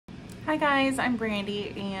Hi guys, I'm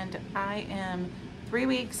Brandy and I am 3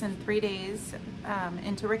 weeks and 3 days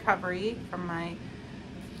into recovery from my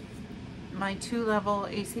 2-level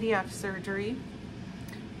ACDF surgery.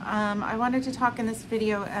 I wanted to talk in this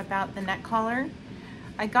video about the neck collar.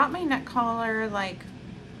 I got my neck collar, like,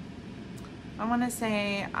 I want to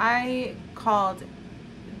say I called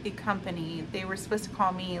the company. They were supposed to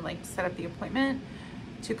call me, like, to set up the appointment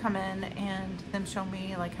to come in and them show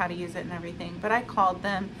me like how to use it and everything. But I called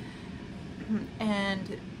them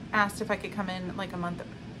and asked if I could come in like a month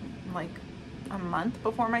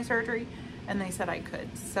before my surgery, and they said I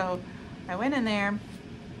could. So I went in there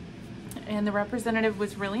and the representative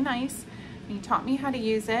was really nice. He taught me how to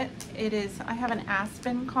use it. I have an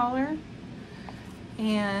Aspen collar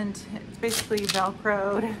and it's basically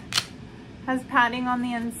Velcroed, has padding on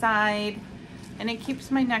the inside, and it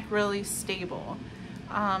keeps my neck really stable.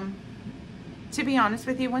 To be honest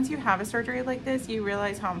with you, once you have a surgery like this, you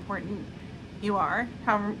realize how important you are,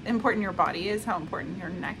 how important your body is, how important your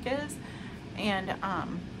neck is. And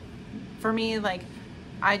for me, like,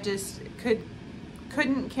 I just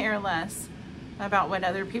couldn't care less about what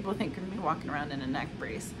other people think of me walking around in a neck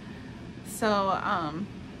brace. So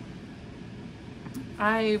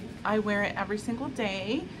I wear it every single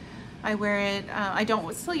day. I wear it, I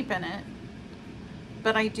don't sleep in it,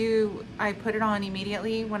 but I put it on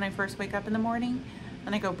immediately when I first wake up in the morning,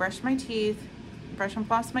 and I go brush and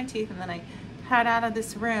floss my teeth, and then I head out of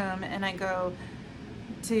this room and I go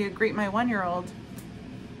to greet my 1-year-old.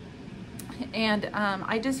 And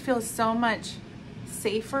I just feel so much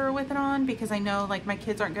safer with it on, because I know, like, my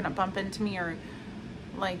kids aren't gonna bump into me, or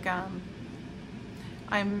like I'm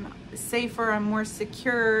safer, I'm more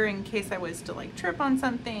secure in case I was to like trip on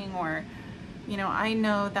something, or, you know, I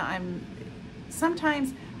know that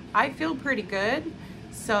sometimes I feel pretty good.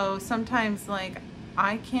 So sometimes, like,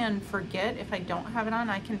 I can forget, if I don't have it on,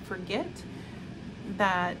 I can forget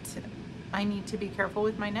that I need to be careful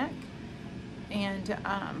with my neck, and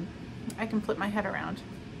I can flip my head around,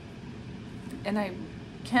 and I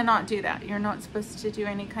cannot do that. You're not supposed to do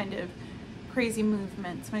any kind of crazy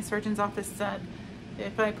movements. My surgeon's office said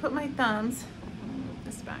if I put my thumbs, I'll move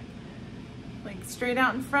this back, like straight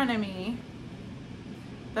out in front of me,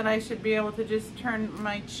 that I should be able to just turn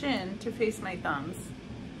my chin to face my thumbs,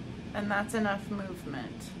 and that's enough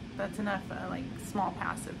movement. That's enough like small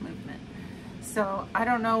passive movement. So I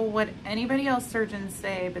don't know what anybody else surgeons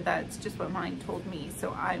say, but that's just what mine told me.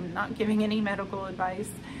 So I'm not giving any medical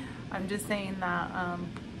advice. I'm just saying that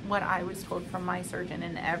what I was told from my surgeon,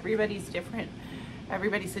 and everybody's different.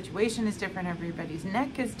 Everybody's situation is different. Everybody's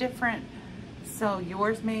neck is different. So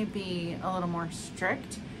yours may be a little more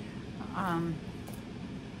strict.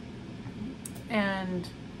 And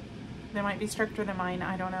they might be stricter than mine,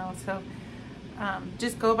 I don't know. So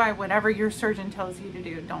just go by whatever your surgeon tells you to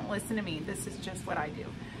do. Don't listen to me. This is just what I do.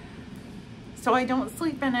 So I don't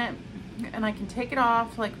sleep in it, and I can take it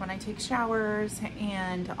off like when I take showers,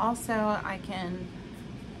 and also I can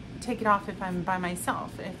take it off if I'm by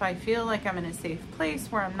myself. If I feel like I'm in a safe place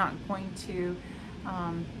where I'm not going to,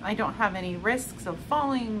 I don't have any risks of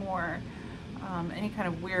falling or any kind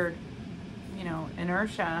of weird, you know,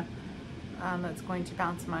 inertia that's going to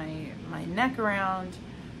bounce my neck around,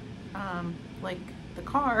 like the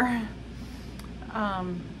car,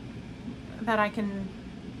 that I can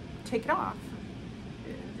take it off.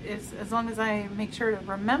 As long as I make sure to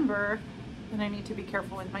remember that I need to be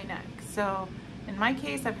careful with my neck. So in my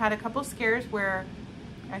case, I've had a couple scares where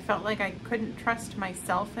I felt like I couldn't trust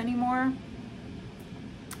myself anymore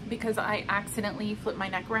because I accidentally flipped my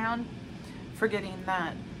neck around, forgetting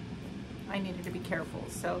that I needed to be careful.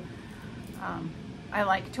 So I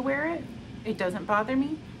like to wear it. It doesn't bother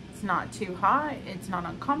me. It's not too hot. It's not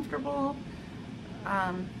uncomfortable.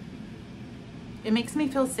 It makes me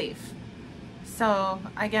feel safe. So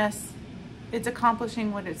I guess it's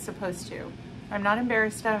accomplishing what it's supposed to. I'm not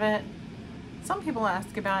embarrassed of it. Some people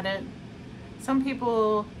ask about it. Some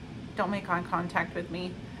people don't make eye contact with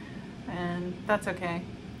me, and that's okay.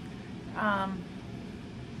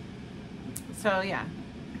 So yeah,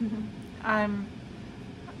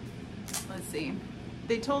 let's see.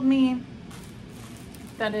 They told me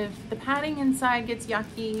that if the padding inside gets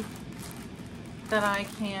yucky, that I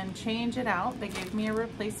can change it out. They gave me a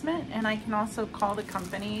replacement, and I can also call the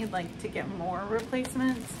company, like, to get more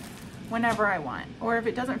replacements whenever I want. Or if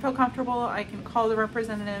it doesn't feel comfortable, I can call the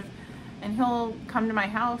representative and he'll come to my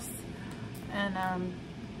house and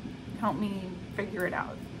help me figure it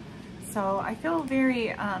out. So I feel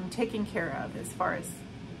very taken care of as far as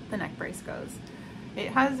the neck brace goes.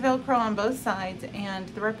 It has Velcro on both sides, and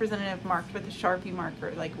the representative marked with a Sharpie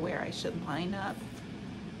marker like where I should line up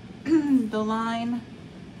the line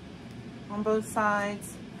on both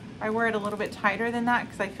sides. I wear it a little bit tighter than that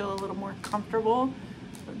because I feel a little more comfortable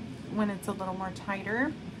when it's a little more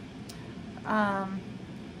tighter.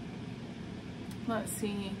 Let's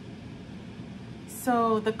see.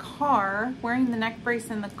 So the car, wearing the neck brace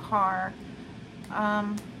in the car,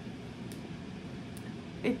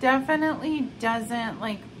 it definitely doesn't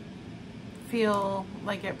like feel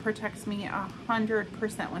like it protects me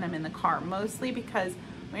 100% when I'm in the car, mostly because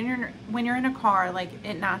when you're in a car, like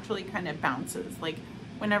it naturally kind of bounces. Like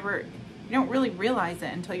whenever you don't really realize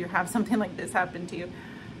it until you have something like this happen to you,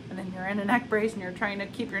 and then you're in a neck brace and you're trying to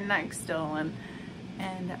keep your neck still, and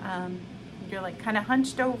you're like kind of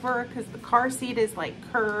hunched over because the car seat is like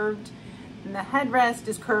curved and the headrest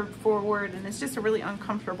is curved forward, and it's just a really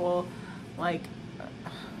uncomfortable, like,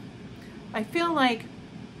 I feel like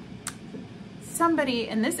somebody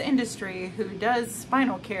in this industry who does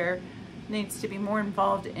spinal care needs to be more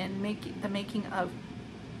involved in the making of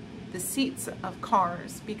the seats of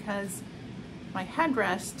cars, because my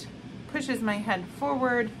headrest pushes my head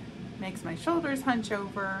forward, makes my shoulders hunch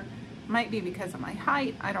over. Might be because of my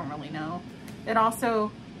height, I don't really know. It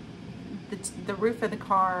also, the roof of the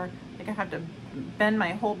car, like I have to bend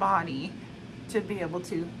my whole body to be able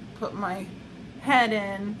to put my head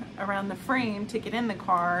in around the frame to get in the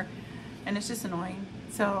car, and it's just annoying.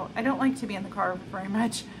 So I don't like to be in the car very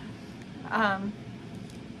much.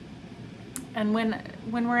 And when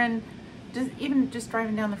we're in, even just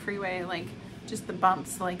driving down the freeway, like just the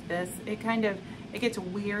bumps like this, it gets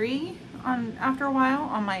weary after a while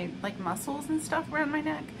on my like muscles and stuff around my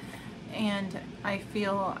neck, and I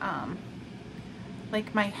feel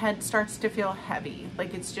like my head starts to feel heavy,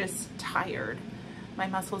 like it's just tired. My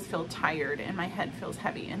muscles feel tired and my head feels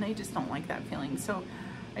heavy, and I just don't like that feeling. So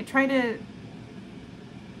I try to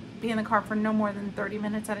be in the car for no more than 30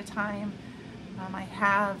 minutes at a time. I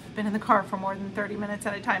have been in the car for more than 30 minutes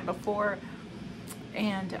at a time before,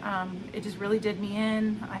 and it just really did me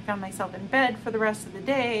in. I found myself in bed for the rest of the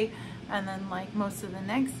day, and then like most of the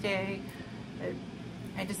next day,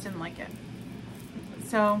 I just didn't like it.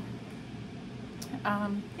 So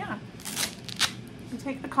yeah, you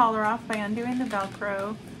take the collar off by undoing the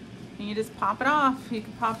Velcro, and you just pop it off. You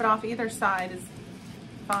can pop it off either side, is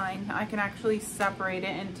fine. I can actually separate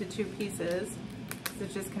it into two pieces.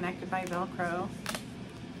 It's just connected by Velcro.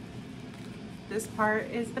 This part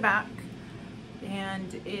is the back,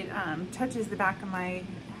 and it touches the back of my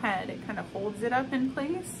head. It kind of holds it up in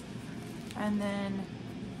place, and then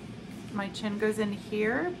my chin goes in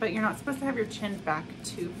here, but you're not supposed to have your chin back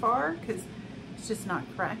too far because it's just not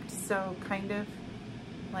correct. So kind of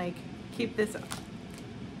like keep this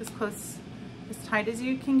as close, as tight as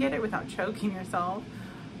you can get it without choking yourself.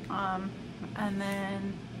 And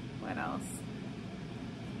then what else?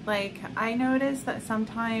 Like I notice that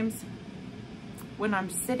sometimes when I'm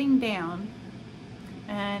sitting down,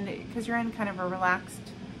 and because you're in kind of a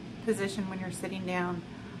relaxed position when you're sitting down,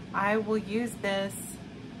 I will use this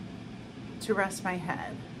to rest my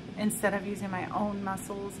head instead of using my own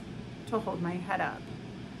muscles to hold my head up.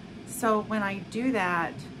 So when I do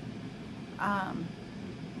that,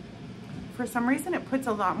 for some reason it puts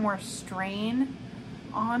a lot more strain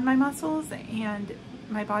on my muscles, and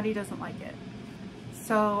my body doesn't like it.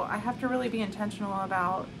 So I have to really be intentional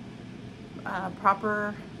about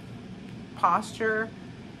proper posture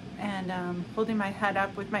and holding my head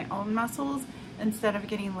up with my own muscles instead of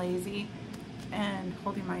getting lazy and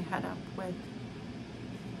holding my head up with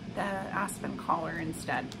the Aspen collar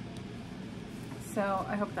instead. So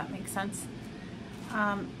I hope that makes sense.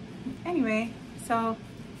 Anyway, so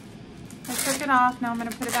I took it off. Now I'm going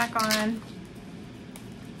to put it back on.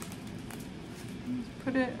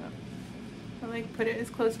 Put it as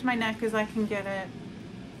close to my neck as I can get it.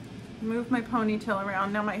 Move my ponytail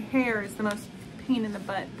around. Now my hair is the most pain in the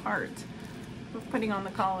butt part of putting on the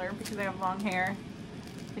collar because I have long hair.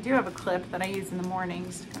 I do have a clip that I use in the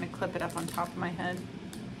mornings to kind of clip it up on top of my head.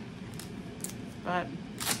 But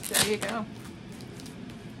there you go.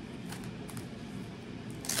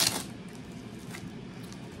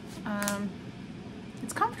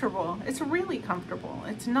 It's comfortable. It's really comfortable.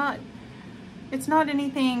 It's not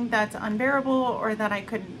anything that's unbearable or that I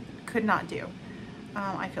could not do.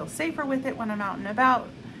 I feel safer with it when I'm out and about,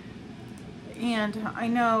 and I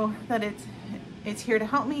know that it's here to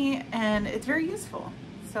help me, and it's very useful.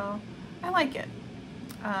 So I like it.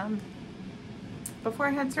 Before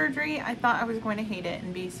I had surgery, I thought I was going to hate it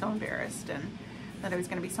and be so embarrassed, and that it was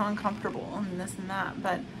going to be so uncomfortable and this and that.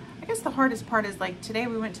 But I guess the hardest part is, like, today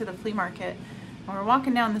we went to the flea market and we're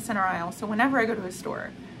walking down the center aisle. So whenever I go to a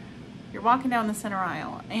store, you're walking down the center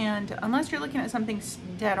aisle, and unless you're looking at something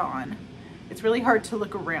dead on, it's really hard to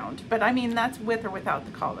look around. But I mean, that's with or without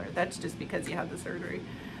the collar. That's just because you had the surgery.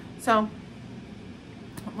 So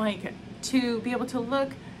like, to be able to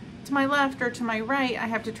look to my left or to my right, I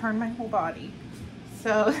have to turn my whole body.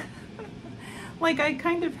 So like, I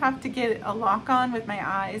kind of have to get a lock on with my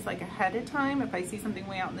eyes like ahead of time if I see something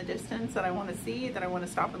way out in the distance that I want to see, that I want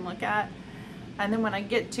to stop and look at. And then when I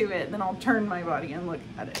get to it, then I'll turn my body and look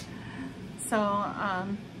at it. So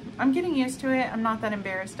I'm getting used to it. I'm not that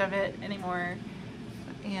embarrassed of it anymore.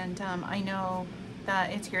 And I know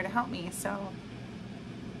that it's here to help me. So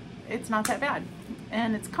it's not that bad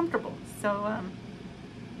and it's comfortable. So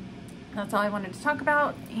that's all I wanted to talk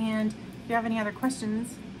about. And if you have any other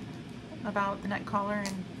questions about the neck collar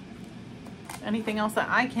and anything else that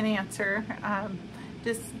I can answer,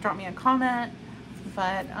 just drop me a comment.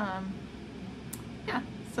 But yeah,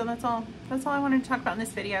 so that's all I wanted to talk about in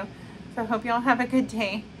this video. So I hope y'all have a good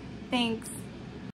day. Thanks.